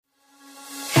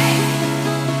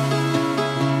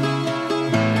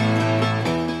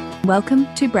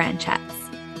Welcome to Brand Chats.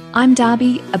 I'm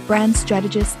Darby, a brand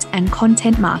strategist and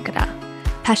content marketer,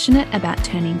 passionate about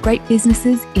turning great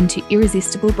businesses into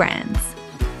irresistible brands.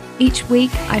 Each week,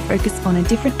 I focus on a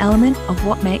different element of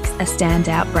what makes a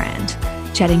standout brand,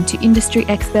 chatting to industry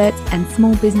experts and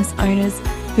small business owners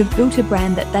who've built a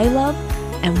brand that they love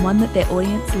and one that their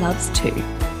audience loves too.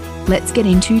 Let's get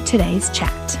into today's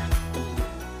chat.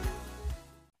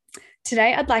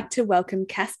 Today, I'd like to welcome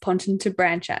Cass Ponton to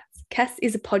Brand Chats. Cass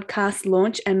is a podcast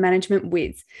launch and management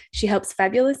whiz. She helps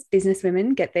fabulous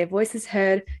businesswomen get their voices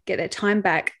heard, get their time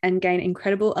back, and gain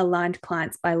incredible aligned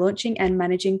clients by launching and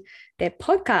managing their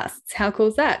podcasts. How cool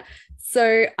is that?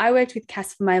 So I worked with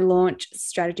Cass for my launch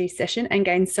strategy session and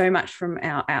gained so much from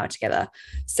our hour together.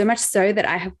 So much so that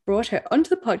I have brought her onto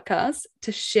the podcast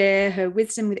to share her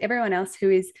wisdom with everyone else who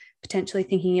is potentially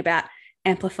thinking about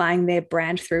amplifying their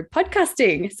brand through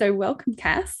podcasting. So welcome,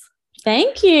 Cass.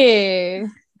 Thank you.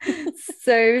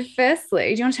 So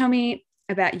firstly, do you want to tell me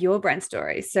about your brand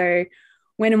story? So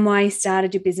when and why you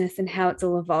started your business and how it's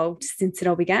all evolved since it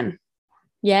all began?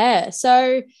 Yeah.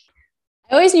 So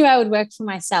I always knew I would work for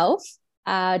myself,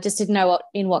 just didn't know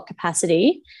in what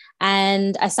capacity.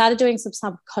 And I started doing some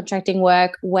subcontracting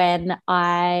work when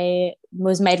I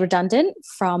was made redundant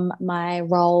from my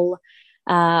role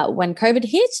when COVID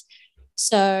hit.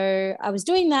 So I was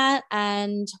doing that,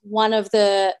 and one of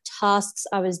the tasks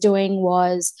I was doing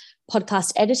was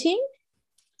podcast editing.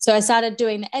 So I started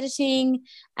doing the editing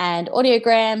and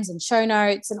audiograms and show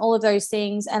notes and all of those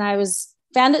things, and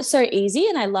found it so easy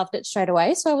and I loved it straight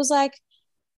away. So I was like,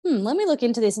 let me look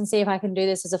into this and see if I can do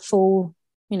this as a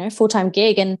full-time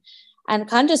gig, and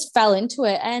kind of just fell into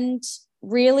it. And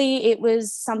really it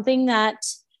was something that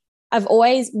I've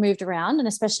always moved around, and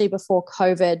especially before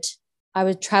COVID, I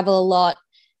would travel a lot,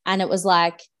 and it was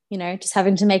like, just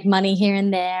having to make money here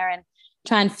and there and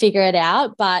try and figure it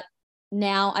out. But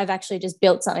now I've actually just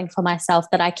built something for myself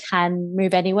that I can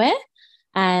move anywhere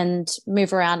and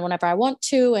move around whenever I want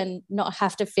to, and not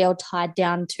have to feel tied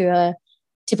down to a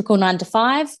typical 9 to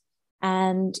 5.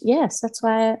 And yes, that's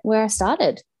where I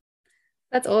started.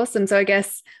 That's awesome. So I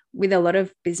guess with a lot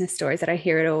of business stories that I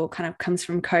hear, it all kind of comes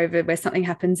from COVID, where something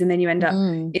happens and then you end up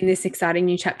in this exciting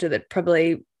new chapter that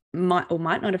probably might or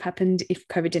might not have happened if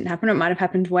COVID didn't happen, or it might have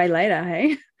happened way later.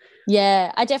 Hey.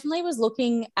 Yeah, I definitely was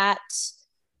looking at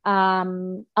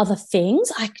other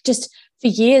things. For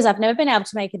years, I've never been able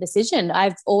to make a decision.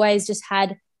 I've always just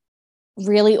had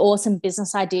really awesome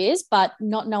business ideas, but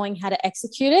not knowing how to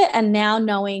execute it. And now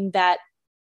knowing that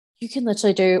you can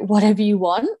literally do whatever you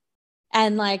want,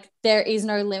 and like there is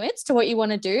no limits to what you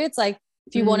want to do. It's like,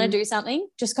 if you want to do something,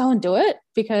 just go and do it,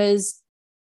 because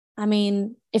I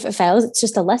mean, if it fails, it's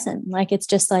just a lesson. Like, it's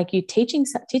just like you teaching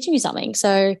you something.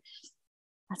 So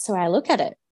that's the way I look at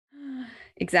it.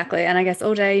 Exactly. And I guess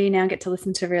all day you now get to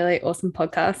listen to really awesome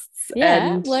podcasts.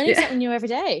 Yeah, learning something new every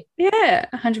day. Yeah,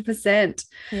 100%.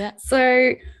 Yeah.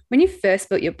 So when you first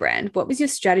built your brand, what was your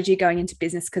strategy going into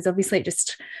business? Because obviously it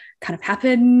just kind of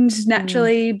happened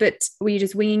naturally, but were you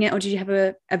just winging it, or did you have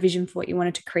a vision for what you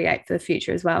wanted to create for the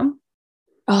future as well?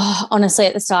 Oh, honestly,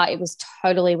 at the start, it was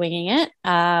totally winging it.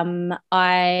 When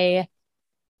I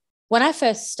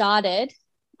first started,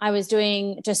 I was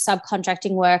doing just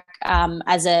subcontracting work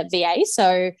as a VA.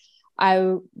 So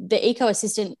the Eco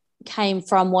Assistant came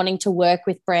from wanting to work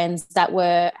with brands that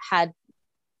had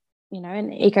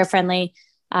an eco-friendly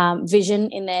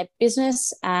vision in their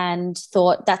business, and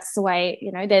thought that's the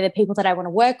way, they're the people that I want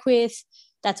to work with.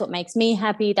 That's what makes me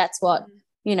happy. That's what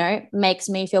makes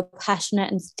me feel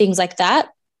passionate and things like that.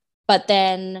 But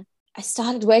then I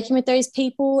started working with those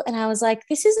people, and I was like,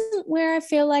 this isn't where I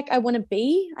feel like I want to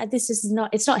be.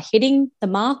 It's not hitting the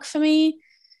mark for me.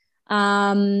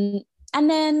 And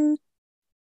then,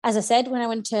 as I said, when I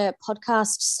went to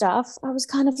podcast stuff, I was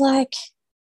kind of like,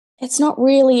 it's not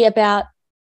really about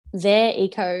their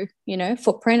eco,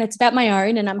 footprint. It's about my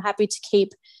own, and I'm happy to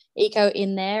keep eco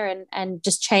in there and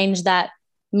just change that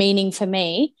meaning for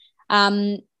me.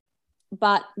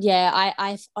 But yeah,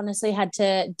 I honestly had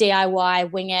to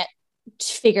DIY, wing it,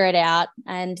 figure it out.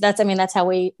 And that's how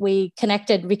we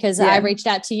connected, because I reached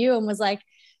out to you and was like,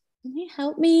 can you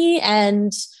help me?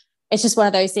 And it's just one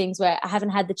of those things where I haven't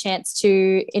had the chance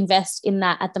to invest in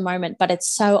that at the moment, but it's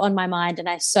so on my mind, and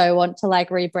I so want to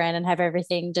like rebrand and have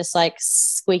everything just like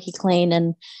squeaky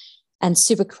clean and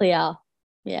super clear.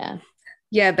 Yeah.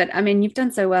 Yeah, but I mean, you've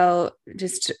done so well,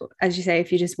 just as you say,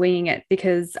 if you're just winging it,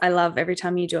 because I love every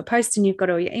time you do a post and you've got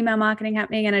all your email marketing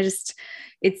happening. And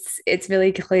it's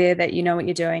really clear that you know what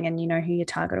you're doing and you know who your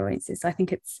target audience is. So I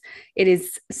think it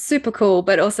is super cool,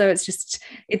 but also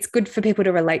it's good for people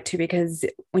to relate to, because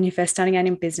when you're first starting out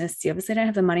in business, you obviously don't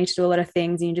have the money to do a lot of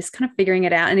things and you're just kind of figuring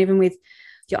it out. And even with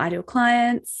your ideal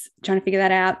clients, trying to figure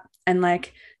that out, and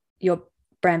like your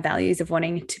brand values of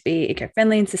wanting to be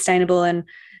eco-friendly and sustainable and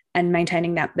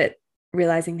maintaining that, but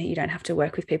realizing that you don't have to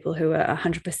work with people who are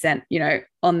 100%,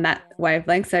 on that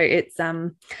wavelength. So it's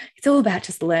all about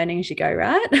just learning as you go,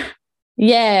 right?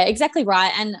 Yeah, exactly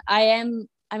right. And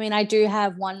I do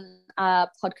have one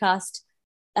podcast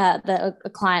a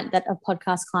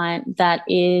podcast client that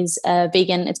is a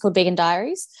vegan. It's called Vegan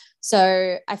Diaries.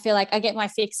 So I feel like I get my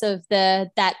fix of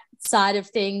that side of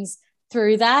things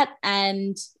through that,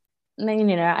 and then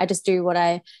I just do what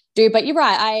I do. But you're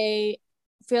right. I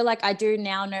feel like I do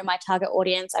now know my target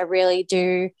audience. I really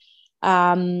do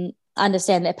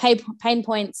understand their pain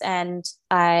points, and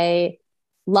I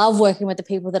love working with the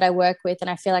people that I work with. And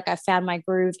I feel like I found my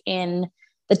groove in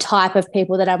the type of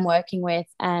people that I'm working with,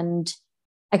 and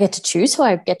I get to choose who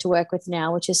I get to work with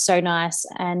now, which is so nice.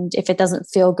 And if it doesn't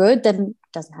feel good, then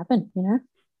it doesn't happen,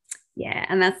 Yeah,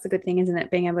 and that's the good thing, isn't it?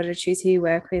 Being able to choose who you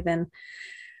work with. And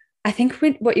I think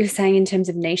with what you're saying in terms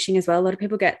of niching as well, a lot of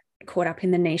people get caught up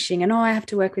in the niching and, I have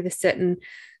to work with a certain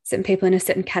people in a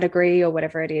certain category or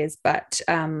whatever it is. But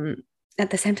at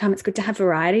the same time, it's good to have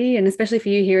variety. And especially for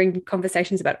you, hearing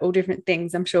conversations about all different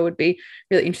things, I'm sure would be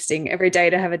really interesting every day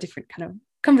to have a different kind of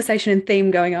conversation and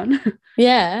theme going on.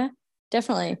 Yeah,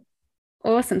 definitely.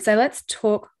 Awesome. So let's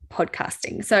talk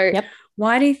podcasting. So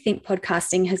why do you think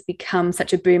podcasting has become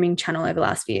such a booming channel over the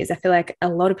last few years? I feel like a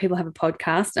lot of people have a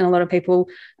podcast and a lot of people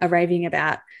are raving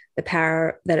about the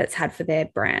power that it's had for their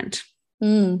brand.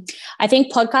 I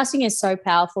think podcasting is so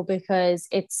powerful because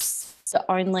it's the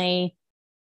only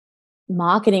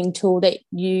marketing tool that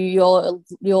your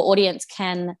audience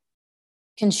can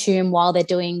consume while they're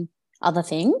doing other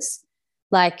things.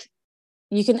 Like,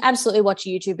 you can absolutely watch a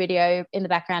YouTube video in the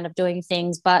background of doing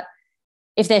things, but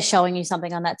if they're showing you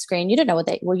something on that screen, you don't know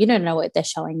what they're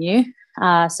showing you.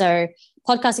 So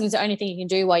podcasting is the only thing you can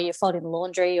do while you're folding the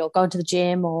laundry or going to the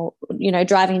gym or,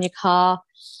 driving in your car,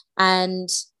 and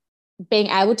being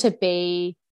able to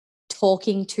be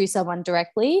talking to someone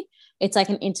directly. It's like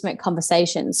an intimate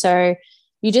conversation. So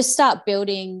you just start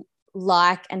building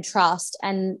like and trust.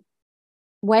 And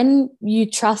when you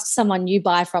trust someone, you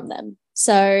buy from them.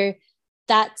 So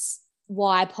that's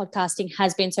why podcasting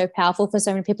has been so powerful for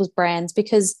so many people's brands,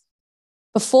 because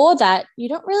before that,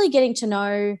 you're not really getting to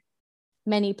know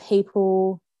many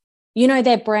people. You know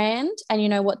their brand and you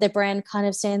know what their brand kind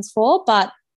of stands for,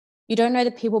 but you don't know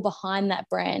the people behind that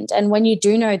brand. And when you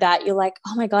do know that, you're like,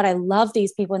 oh my God, I love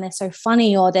these people and they're so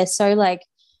funny, or they're so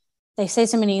they say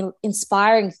so many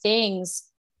inspiring things,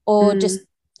 or just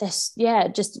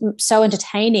so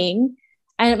entertaining,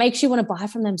 and it makes you want to buy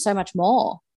from them so much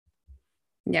more.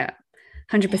 Yeah,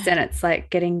 100%. It's like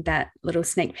getting that little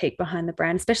sneak peek behind the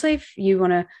brand, especially if you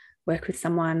want to work with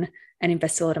someone and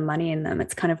invest a lot of money in them.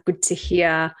 It's kind of good to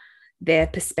hear their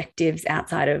perspectives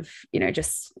outside of,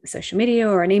 just social media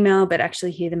or an email, but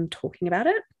actually hear them talking about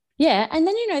it. Yeah. And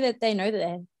then they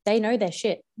know their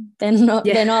shit. They're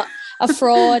not a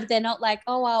fraud. They're not like,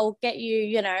 oh, I'll get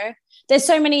you, There's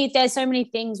so many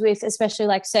things with, especially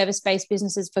like service-based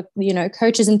businesses for,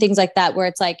 coaches and things like that, where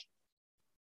it's like,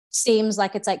 seems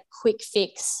like it's like quick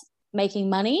fix making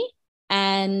money.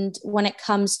 And when it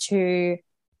comes to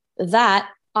that,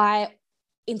 I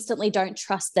instantly don't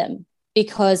trust them,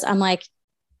 because I'm like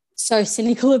so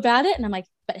cynical about it. And I'm like,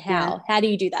 but how do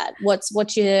you do that?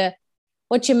 What's your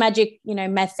magic,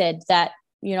 method that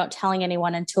you're not telling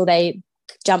anyone until they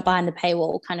jump behind the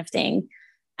paywall kind of thing?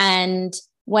 And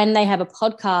when they have a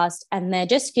podcast and they're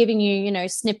just giving you,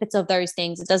 snippets of those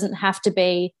things, it doesn't have to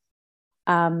be,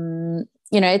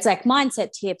 it's like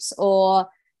mindset tips or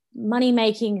money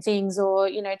making things, or,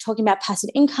 talking about passive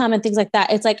income and things like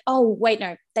that. It's like, oh, wait,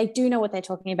 no, they do know what they're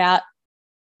talking about.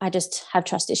 I just have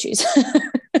trust issues.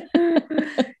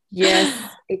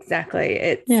 Yes,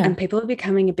 exactly. And people are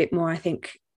becoming a bit more, I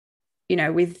think,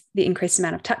 with the increased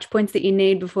amount of touch points that you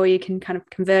need before you can kind of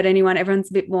convert anyone. Everyone's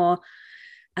a bit more,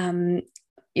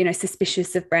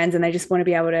 suspicious of brands, and they just want to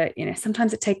be able to,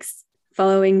 sometimes it takes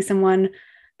following someone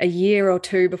a year or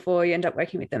two before you end up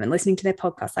working with them and listening to their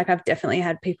podcast. Like, I've definitely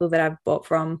had people that I've bought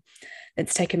from,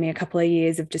 it's taken me a couple of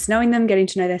years of just knowing them, getting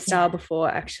to know their style before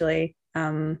actually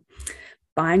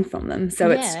buying from them. So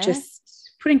it's just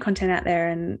putting content out there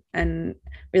and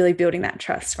really building that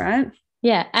trust, right?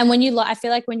 Yeah. And when I feel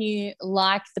like when you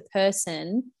like the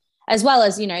person, as well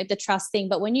as, you know, the trust thing.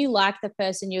 But when you like the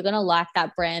person, you're going to like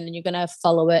that brand and you're going to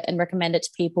follow it and recommend it to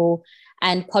people.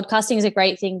 And podcasting is a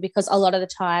great thing because a lot of the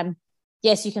time,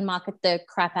 yes, you can market the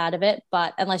crap out of it,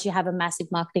 but unless you have a massive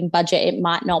marketing budget, it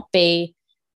might not be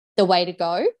the way to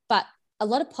go. But a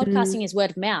lot of podcasting is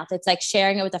word of mouth. It's like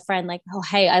sharing it with a friend, like, oh,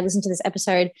 hey, I listened to this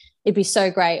episode. It'd be so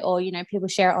great. Or, you know, people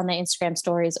share it on their Instagram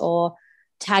stories or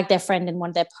tag their friend in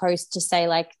one of their posts to say,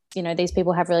 like, you know, these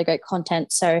people have really great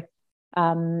content. So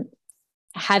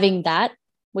having that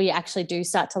where you actually do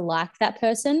start to like that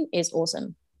person is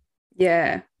awesome.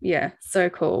 Yeah. So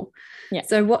cool. Yeah.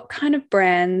 So what kind of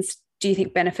brands do you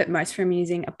think benefit most from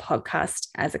using a podcast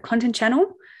as a content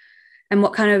channel? And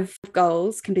what kind of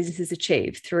goals can businesses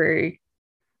achieve through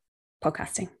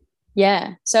podcasting?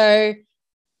 Yeah. So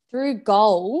through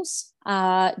goals,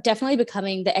 definitely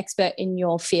becoming the expert in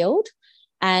your field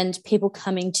and people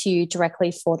coming to you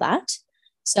directly for that.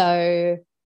 So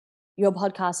your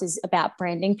podcast is about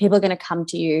branding. People are going to come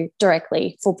to you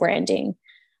directly for branding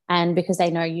and because they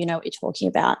know you know what you're talking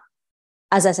about.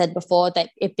 As I said before, that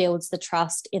it builds the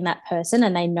trust in that person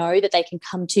and they know that they can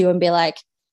come to you and be like,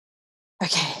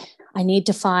 okay, I need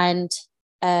to find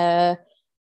a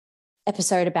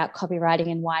episode about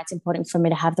copywriting and why it's important for me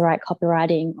to have the right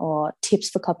copywriting or tips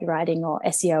for copywriting or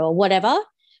SEO or whatever.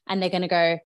 And they're going to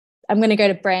go, I'm going to go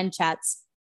to brand chats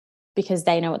because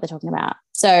they know what they're talking about.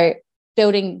 So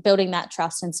building that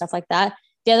trust and stuff like that.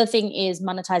 The other thing is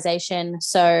monetization.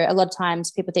 So a lot of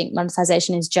times people think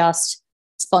monetization is just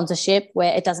sponsorship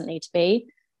where it doesn't need to be.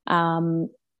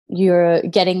 You're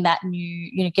getting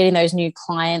getting those new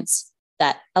clients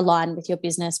that align with your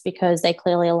business because they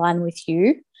clearly align with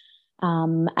you.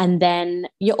 And then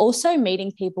you're also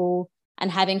meeting people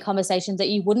and having conversations that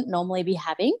you wouldn't normally be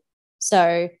having.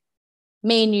 So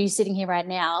me and you sitting here right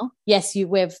now, yes,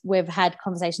 we've had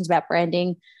conversations about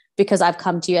branding because I've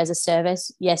come to you as a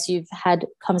service. Yes, you've had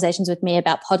conversations with me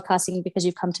about podcasting because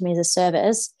you've come to me as a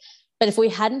service. But if we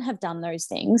hadn't have done those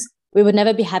things, we would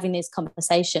never be having this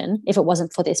conversation if it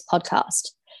wasn't for this podcast.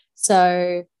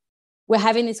 So we're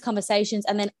having these conversations.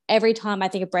 And then every time I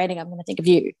think of branding, I'm going to think of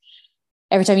you.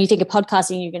 Every time you think of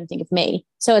podcasting, you're going to think of me.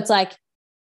 So it's like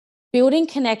building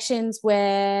connections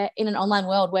where in an online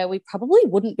world where we probably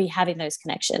wouldn't be having those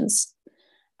connections.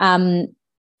 And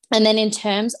then in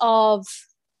terms of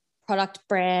product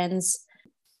brands,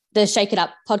 the Shake It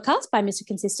Up podcast by Mr.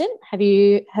 Consistent. Have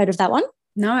you heard of that one?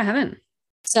 No, I haven't.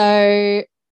 So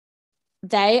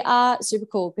they are super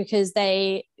cool because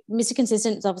Mr.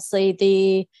 Consistent is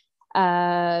obviously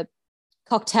the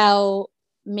cocktail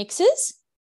mixes.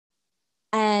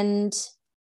 And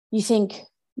you think,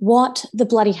 what the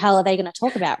bloody hell are they going to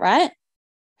talk about, right?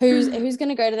 Who's going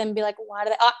to go to them and be like, why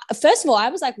do they? First of all, I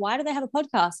was like, why do they have a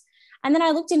podcast? And then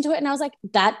I looked into it and I was like,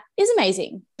 that is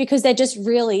amazing because they're just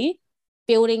really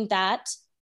building that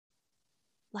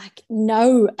like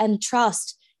know and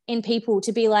trust in people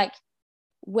to be like,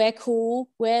 we're cool.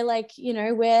 We're like, you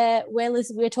know,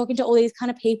 we're talking to all these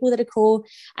kind of people that are cool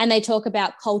and they talk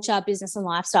about culture, business and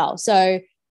lifestyle. So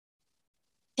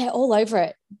they're all over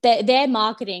it. Their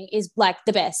marketing is like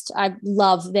the best. I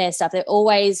love their stuff. They've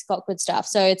always got good stuff.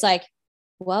 So it's like,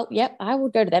 well, yep, I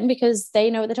would go to them because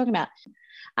they know what they're talking about.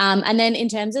 And then in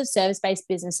terms of service-based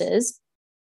businesses,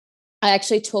 I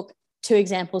actually took 2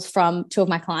 examples from 2 of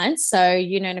my clients. So,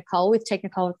 you know, Nicole with Take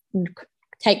Control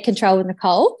with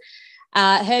Nicole.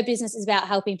 Her business is about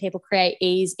helping people create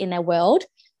ease in their world.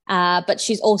 But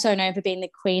she's also known for being the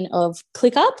queen of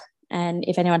ClickUp. And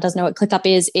if anyone doesn't know what ClickUp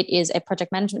is, it is a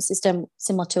project management system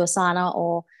similar to Asana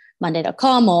or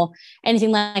Monday.com or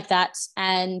anything like that.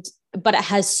 But it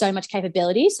has so much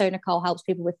capability. So Nicole helps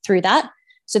people through that.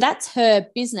 So that's her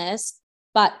business,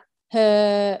 but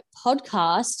her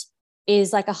podcast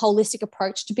is like a holistic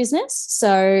approach to business.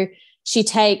 So she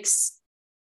takes,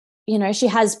 you know, she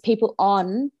has people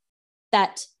on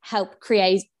that help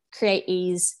create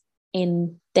ease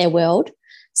in their world.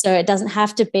 So it doesn't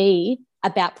have to be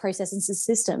about processes and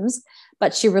systems,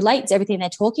 but she relates everything they're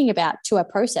talking about to a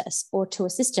process or to a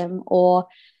system or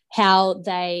how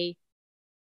they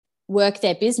work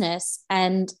their business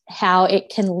and how it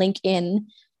can link in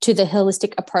to the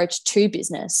holistic approach to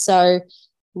business. So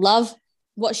love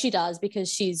what she does because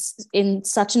she's in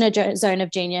such a zone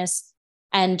of genius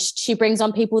and she brings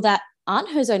on people that aren't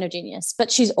her zone of genius,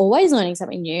 but she's always learning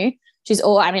something new.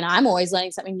 I'm always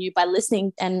learning something new by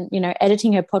listening and, you know,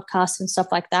 editing her podcasts and stuff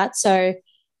like that. So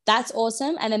that's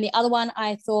awesome. And then the other one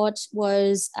I thought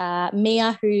was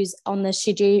Mia, who's on the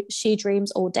She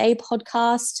Dreams All Day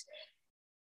podcast.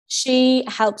 She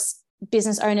helps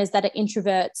business owners that are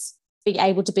introverts be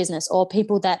able to business or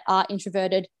people that are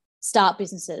introverted start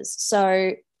businesses.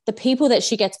 So the people that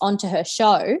she gets onto her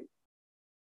show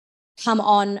come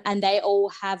on and they all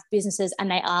have businesses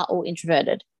and they are all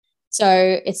introverted.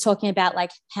 So it's talking about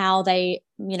like how they,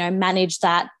 manage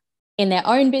that in their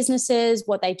own businesses,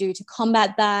 what they do to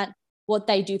combat that, what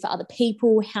they do for other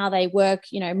people, how they work,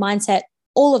 mindset,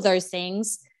 all of those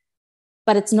things.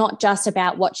 But it's not just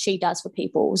about what she does for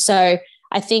people. So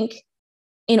I think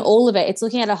in all of it, it's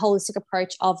looking at a holistic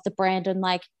approach of the brand and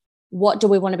like, what do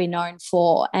we want to be known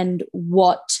for and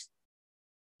what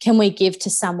can we give to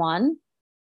someone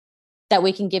that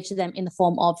we can give to them in the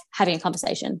form of having a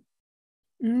conversation.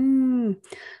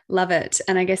 Love it.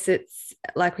 And I guess it's,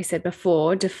 like we said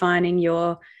before, defining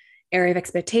your area of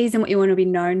expertise and what you want to be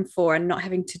known for, and not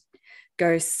having to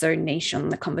go so niche on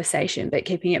the conversation, but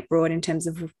keeping it broad in terms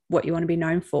of what you want to be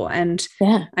known for. And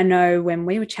I know when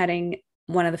we were chatting,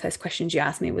 one of the first questions you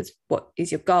asked me was, what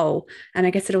is your goal? And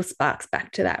I guess it all sparks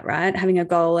back to that, right? Having a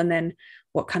goal, and then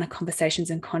what kind of conversations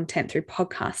and content through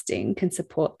podcasting can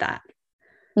support that.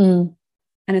 And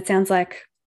it sounds like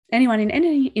anyone in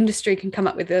any industry can come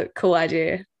up with a cool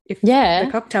idea if the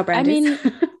cocktail brand is.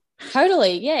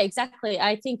 Totally. Yeah, exactly.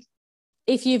 I think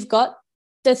if you've got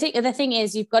the thing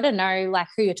is you've got to know like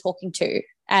who you're talking to,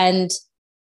 and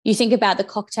you think about the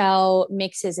cocktail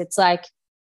mixes, it's like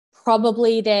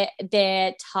probably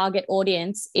their target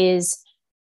audience is,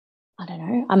 I don't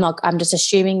know, I'm just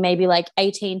assuming maybe like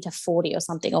 18 to 40 or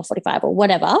something, or 45 or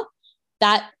whatever.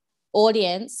 That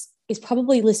audience is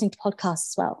probably listening to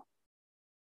podcasts as well.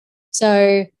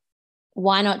 So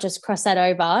why not just cross that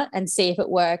over and see if it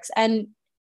works? And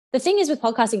the thing is with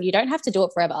podcasting, you don't have to do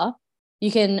it forever.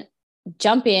 You can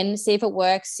jump in, see if it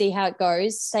works, see how it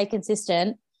goes, stay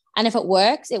consistent. And if it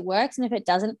works, it works. And if it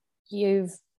doesn't,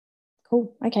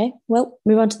 cool. Okay, well,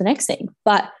 move on to the next thing.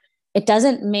 But it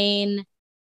doesn't mean,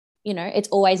 it's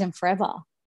always and forever.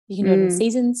 You can do it in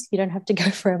seasons. You don't have to go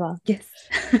forever. Yes.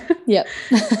 Yep.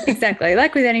 Exactly.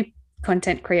 Like with any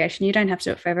content creation, you don't have to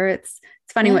do it forever. It's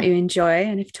finding what you enjoy.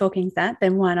 And if talking's that,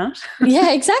 then why not?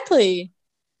 Yeah, exactly.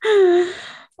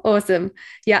 Awesome.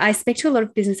 Yeah, I speak to a lot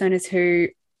of business owners who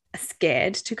are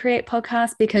scared to create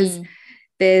podcasts because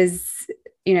there's,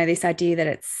 this idea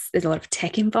that there's a lot of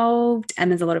tech involved and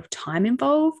there's a lot of time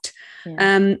involved.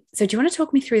 Yeah. So do you want to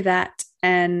talk me through that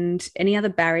and any other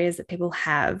barriers that people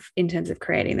have in terms of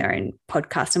creating their own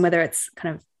podcast, and whether it's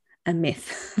kind of a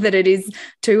myth that it is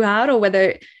too hard, or whether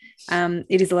it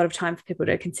is a lot of time for people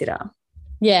to consider?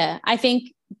 Yeah, I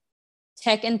think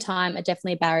tech and time are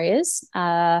definitely barriers.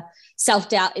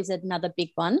 Self-doubt is another big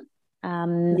one.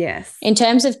 Yes. In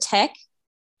terms of tech,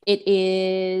 it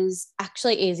is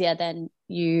actually easier than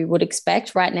you would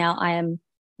expect. Right now, I am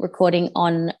recording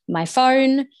on my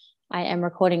phone. I am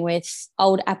recording with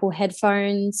old Apple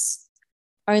headphones,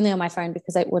 only on my phone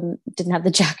because I didn't have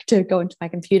the jack to go into my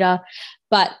computer.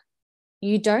 But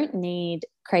you don't need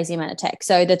crazy amount of tech.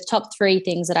 So the top 3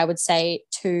 things that I would say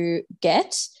to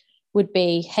get would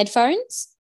be headphones,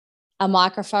 a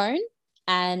microphone,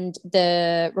 and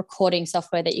the recording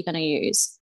software that you're going to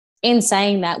use. In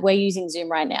saying that, we're using Zoom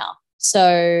right now.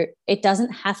 So it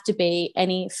doesn't have to be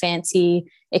any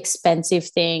fancy, expensive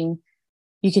thing.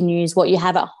 You can use what you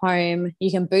have at home.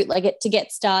 You can bootleg it to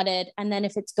get started. And then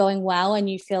if it's going well and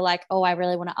you feel like, oh, I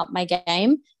really want to up my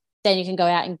game, then you can go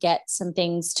out and get some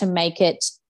things to make it,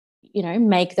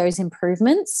 make those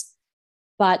improvements.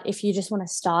 But if you just want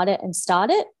to start it,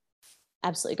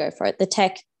 absolutely go for it. The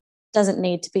tech doesn't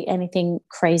need to be anything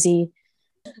crazy.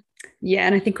 Yeah.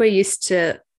 And I think I'm used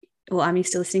to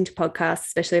listening to podcasts,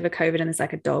 especially over COVID, and there's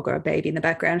like a dog or a baby in the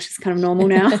background. It's just kind of normal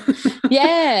now.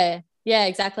 Yeah,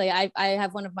 exactly. I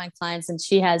have one of my clients, and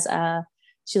she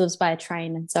lives by a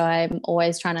train. And so I'm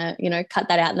always trying to, cut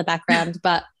that out in the background.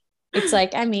 But it's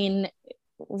like, I mean,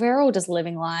 we're all just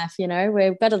living life,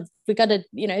 we've got to,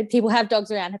 people have dogs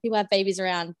around, people have babies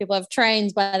around, people have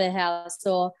trains by their house,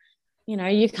 or,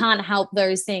 you can't help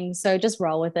those things. So just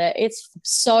roll with it. It's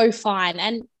so fine.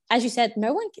 And as you said,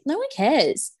 no one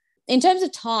cares. In terms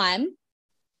of time,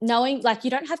 knowing like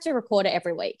you don't have to record it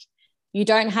every week. You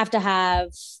don't have to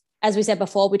have, as we said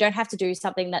before, we don't have to do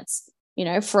something that's,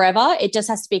 forever. It just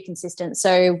has to be consistent.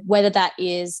 So whether that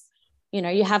is,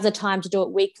 you have the time to do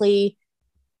it weekly,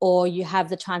 or you have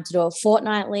the time to do it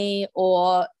fortnightly,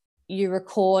 or you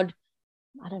record,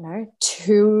 I don't know,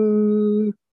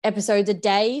 2 episodes a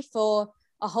day for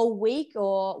a whole week,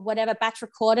 or whatever, batch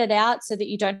record it out so that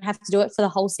you don't have to do it for the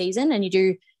whole season, and you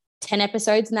do 10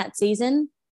 episodes in that season.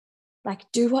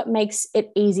 Like, do what makes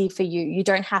it easy for you. You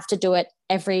don't have to do it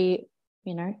every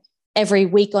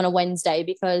week on a Wednesday,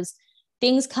 because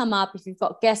things come up. If you've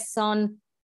got guests on,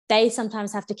 they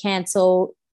sometimes have to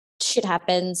cancel. Shit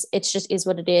happens. It just is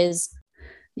what it is.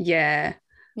 Yeah.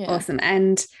 Awesome.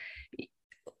 And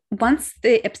once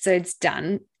the episode's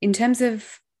done, in terms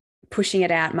of pushing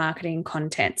it out, marketing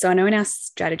content. So I know in our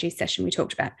strategy session, we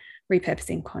talked about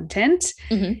repurposing content.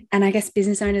 Mm-hmm. And I guess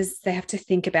business owners, they have to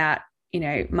think about,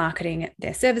 marketing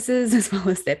their services as well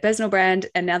as their personal brand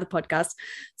and now the podcast.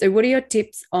 So what are your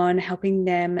tips on helping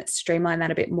them streamline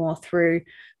that a bit more through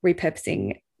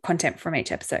repurposing content from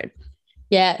each episode?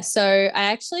 Yeah. So I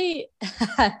actually,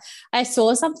 I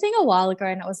saw something a while ago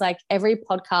and it was like every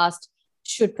podcast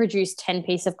should produce 10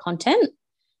 pieces of content.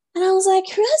 And I was like,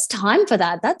 who has time for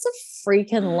that? That's a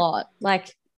freaking lot.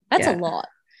 Like, that's a lot.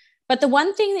 But the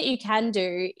one thing that you can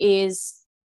do is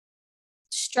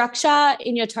structure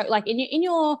in your in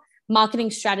your marketing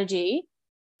strategy,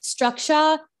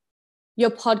 structure your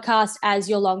podcast as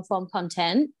your long form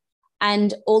content,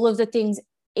 and all of the things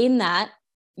in that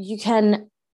you can,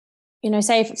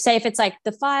 say if it's like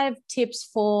the 5 tips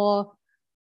for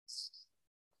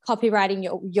copywriting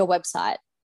your website,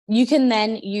 you can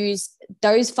then use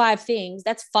those 5 things.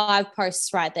 That's 5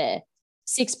 posts right there.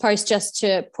 6 posts just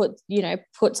to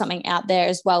put something out there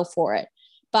as well for it.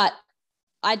 But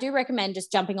I do recommend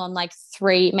just jumping on like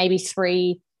 3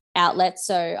 outlets.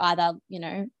 So either,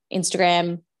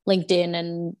 Instagram, LinkedIn,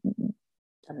 and I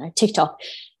don't know, TikTok.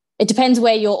 It depends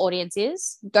where your audience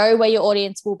is. Go where your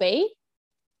audience will be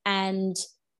and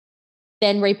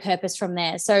then repurpose from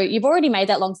there. So you've already made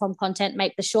that long form content,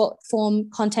 make the short form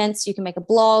content. So you can make a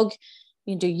blog,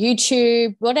 you can do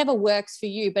YouTube, whatever works for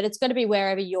you, but it's got to be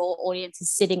wherever your audience is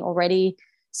sitting already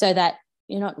so that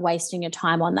you're not wasting your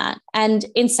time on that. And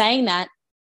in saying that,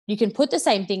 you can put the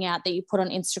same thing out that you put on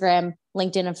Instagram,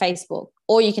 LinkedIn, and Facebook,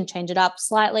 or you can change it up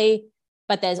slightly.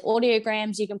 But there's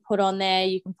audiograms you can put on there.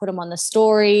 You can put them on the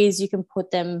stories. You can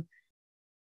put them,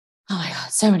 oh my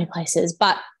God, so many places.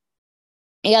 But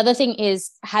the other thing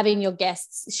is having your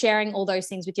guests, sharing all those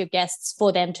things with your guests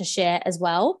for them to share as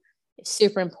well. It's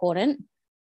super important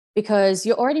because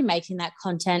you're already making that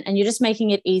content and you're just making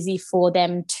it easy for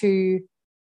them to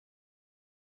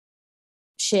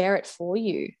share it for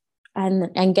you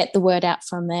and get the word out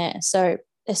from there. So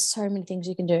there's so many things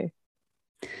you can do.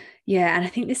 Yeah. And I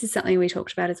think this is something we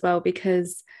talked about as well,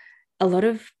 because a lot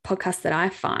of podcasts that I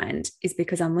find is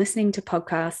because I'm listening to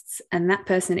podcasts and that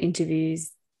person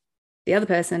interviews the other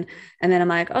person. And then I'm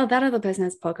like, oh, that other person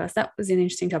has a podcast. That was an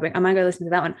interesting topic. I might go listen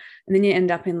to that one. And then you end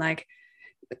up in like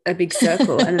a big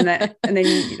circle. and then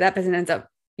that person ends up,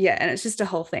 and it's just a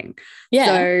whole thing. Yeah.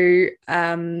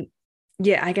 So,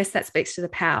 I guess that speaks to the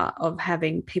power of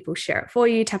having people share it for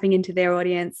you, tapping into their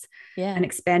audience and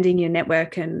expanding your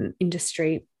network and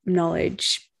industry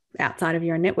knowledge outside of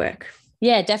your network.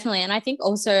 Yeah, definitely. And I think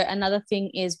also another thing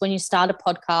is when you start a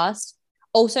podcast,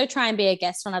 also try and be a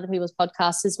guest on other people's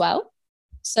podcasts as well,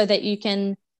 so that you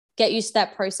can get used to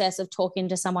that process of talking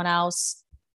to someone else.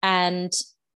 And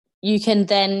you can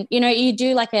then, you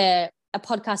do like a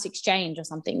podcast exchange or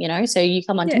something, so you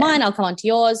come onto mine, I'll come onto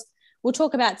yours. We'll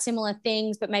talk about similar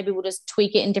things, but maybe we'll just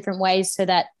tweak it in different ways so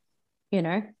that,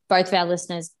 both of our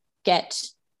listeners get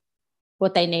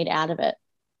what they need out of it.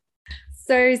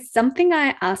 So something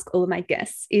I ask all of my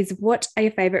guests is, what are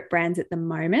your favorite brands at the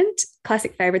moment?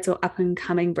 Classic favorites or up and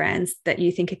coming brands that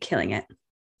you think are killing it?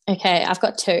 Okay, I've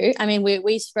got 2. I mean,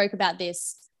 we spoke about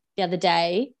this the other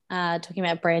day, talking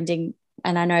about branding,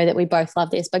 and I know that we both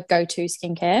love this, but Go-To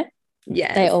Skincare.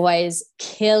 Yeah, they always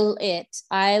kill it.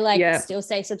 I still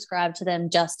say subscribe to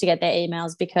them just to get their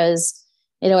emails because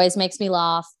it always makes me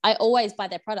laugh. I always buy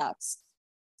their products,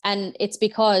 and it's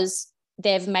because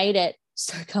they've made it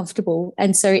so comfortable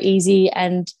and so easy,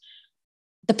 and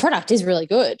the product is really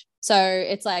good. So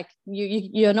it's like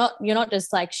you're not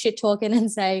just like shit talking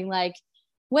and saying like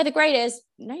we're the greatest.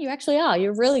 No, you actually are.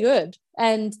 You're really good,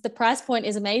 and the price point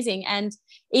is amazing. And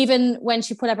even when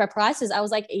she put up her prices, I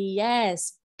was like,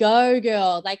 yes, go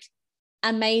girl, like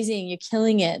amazing, you're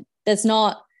killing it. It's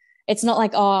not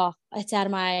like, oh, it's out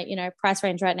of my price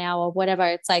range right now or whatever.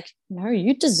 It's like, no,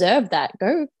 you deserve that.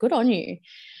 Go, good on you.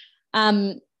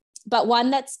 But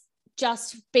one that's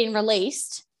just been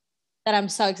released that I'm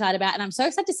so excited about, and I'm so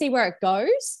excited to see where it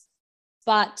goes.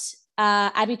 But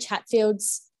Abby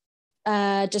Chatfield's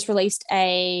just released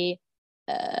a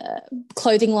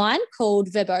clothing line called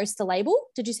Verbose the Label.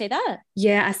 Did you see that?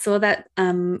 Yeah, I saw that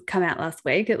come out last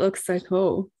week. It looks so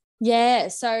cool. Yeah,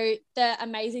 so the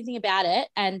amazing thing about it,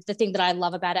 and the thing that I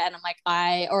love about it, and I'm like,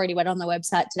 I already went on the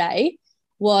website today,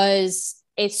 was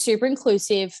it's super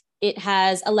inclusive. It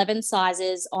has 11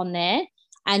 sizes on there,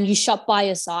 and you shop by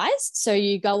your size. So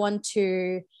you go on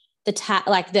to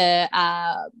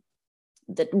the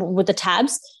with the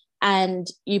tabs, and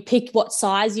you pick what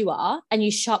size you are, and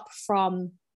you shop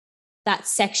from that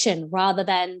section rather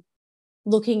than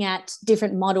looking at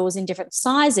different models in different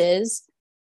sizes.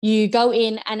 you go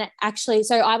in and actually,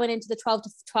 so I went into the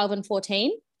 12 and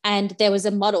 14, and there was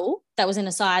a model that was in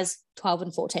a size 12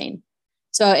 and 14.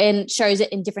 So it shows it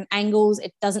in different angles.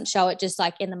 It doesn't show it just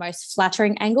like in the most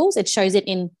flattering angles. It shows it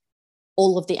in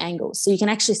all of the angles. So you can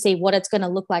actually see what it's going to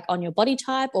look like on your body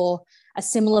type or a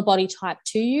similar body type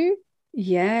to you.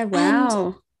 Yeah, wow.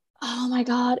 And, oh my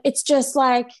God, it's just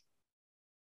like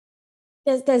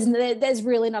there's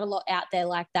really not a lot out there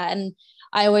like that. And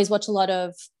I always watch a lot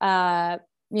of I'm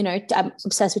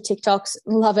obsessed with TikToks,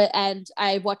 love it. And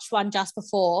I watched one just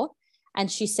before,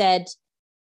 and she said,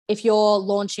 if you're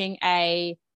launching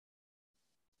a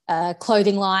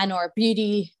clothing line or a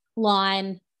beauty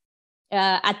line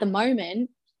at the moment,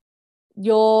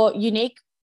 your unique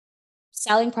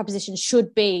selling proposition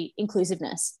should be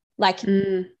inclusiveness. Like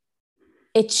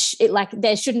like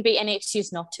there shouldn't be any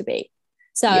excuse not to be.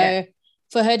 So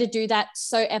for her to do that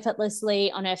so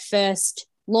effortlessly on her first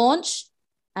launch,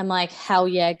 I'm like, hell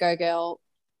yeah, go girl,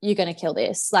 you're going to kill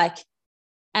this. Like,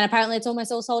 and apparently it's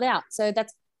almost all sold out. So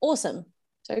that's awesome.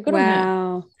 So good on her.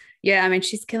 Wow. Yeah, I mean,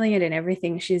 she's killing it in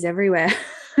everything. She's everywhere.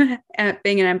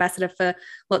 Being an ambassador for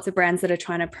lots of brands that are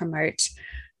trying to promote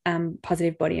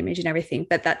positive body image and everything.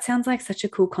 But that sounds like such a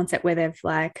cool concept where they've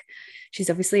like, she's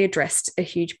obviously addressed a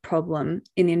huge problem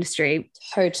in the industry.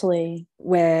 Totally.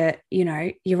 Where, you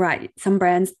know, you're right. Some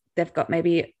brands, they've got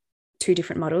maybe 2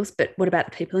 different models, but what about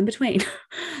the people in between?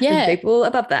 Yeah. The people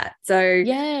above that. So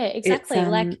yeah, exactly.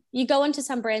 Like you go into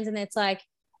some brands and it's like,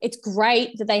 it's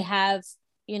great that they have,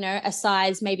 you know, a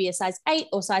size, maybe a size 8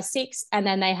 or size 6, and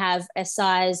then they have a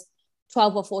size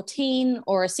 12 or 14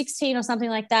 or a 16 or something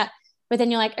like that. But then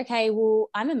you're like, okay, well,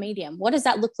 I'm a medium. What does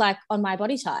that look like on my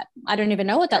body type? I don't even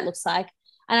know what that looks like.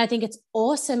 And I think it's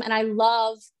awesome. And I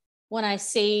love when I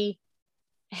see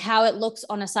how it looks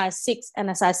on a size 6 and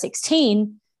a size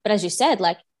 16. But as you said,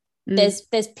 like there's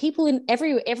people in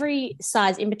every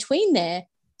size in between there.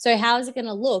 So how is it going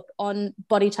to look on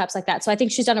body types like that? So I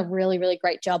think she's done a really, really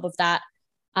great job of that.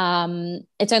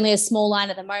 It's only a small line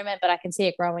at the moment, but I can see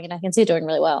it growing and I can see it doing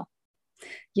really well.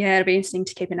 Yeah, it'll be interesting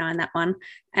to keep an eye on that one.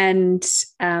 And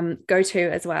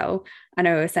Go-To as well. I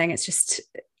know we were saying it's just,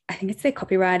 I think it's their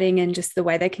copywriting and just the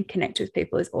way they can connect with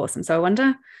people is awesome. So I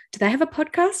wonder, do they have a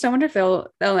podcast? I wonder if they'll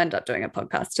end up doing a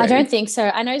podcast too. I don't think so.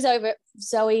 I know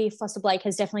Zoe Foster-Blake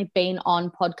has definitely been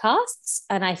on podcasts,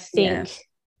 and I think,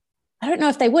 I don't know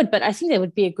if they would, but I think there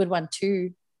would be a good one to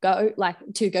go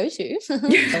to.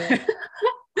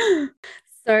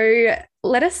 So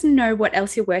let us know what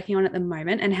else you're working on at the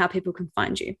moment and how people can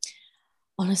find you.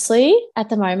 Honestly, at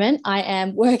the moment, I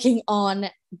am working on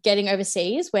getting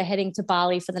overseas. We're heading to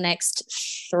Bali for the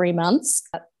next 3 months.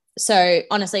 So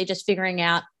honestly, just figuring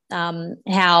out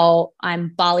how I'm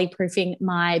Bali proofing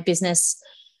my business.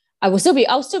 I'll still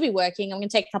be working. I'm going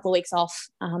to take a couple of weeks off,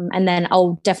 and then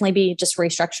I'll definitely be just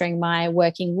restructuring my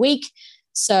working week.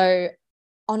 So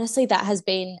honestly, that has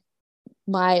been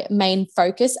my main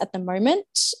focus at the moment.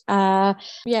 In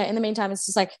the meantime, it's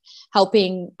just like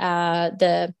helping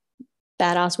the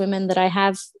badass women that I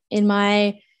have in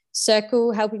my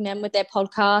circle, helping them with their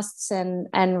podcasts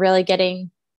and really getting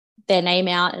their name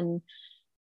out. And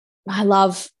I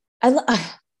love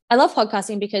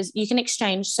podcasting because you can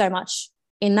exchange so much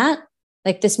in that.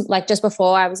 Like just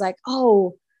before I was like,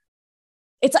 oh,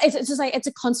 it's just like, it's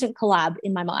a constant collab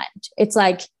in my mind. It's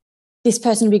like, this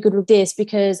person would be good with this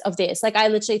because of this. Like I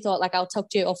literally thought, like, I'll talk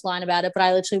to you offline about it, but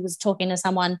I literally was talking to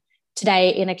someone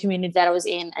today in a community that I was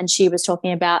in, and she was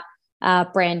talking about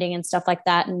branding and stuff like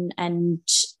that. And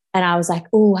I was like,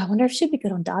 oh, I wonder if she'd be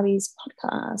good on Darby's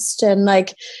podcast. And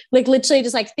like literally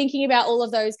just like thinking about all of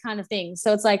those kind of things.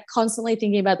 So it's like constantly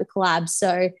thinking about the collabs.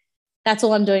 So that's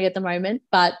all I'm doing at the moment.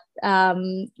 But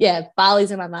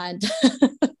Bali's in my mind.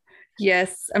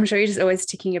 Yes, I'm sure you're just always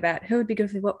ticking about who would be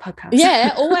good for what podcast.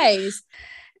 Yeah, always.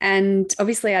 And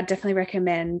obviously, I'd definitely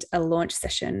recommend a launch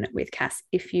session with Cass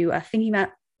if you are thinking about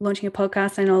launching a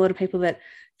podcast. I know a lot of people that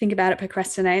think about it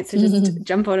procrastinate, so just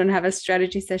jump on and have a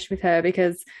strategy session with her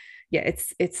because,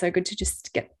 it's so good to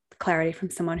just get clarity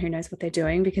from someone who knows what they're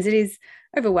doing because it is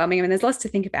overwhelming. I mean, there's lots to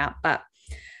think about, but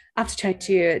after chatting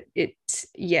to you,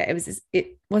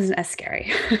 it wasn't as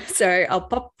scary. So I'll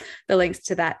pop the links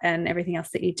to that and everything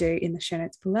else that you do in the show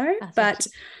notes below. But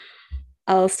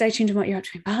I'll stay tuned to what you're up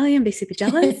to in Bali and be super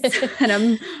jealous.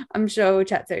 And I'm sure we'll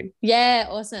chat soon. Yeah,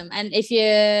 awesome. And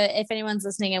if anyone's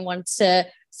listening and wants to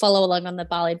follow along on the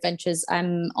Bali adventures,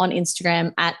 I'm on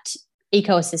Instagram at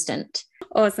Eco Assistant.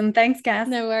 Awesome. Thanks, Cass.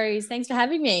 No worries. Thanks for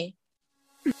having me.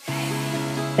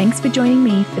 Thanks for joining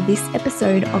me for this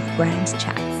episode of Brand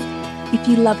Chats. If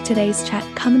you loved today's chat,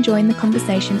 come and join the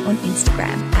conversation on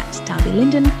Instagram at Darby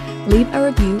Linden, leave a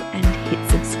review and hit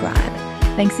subscribe.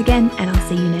 Thanks again, and I'll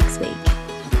see you next week.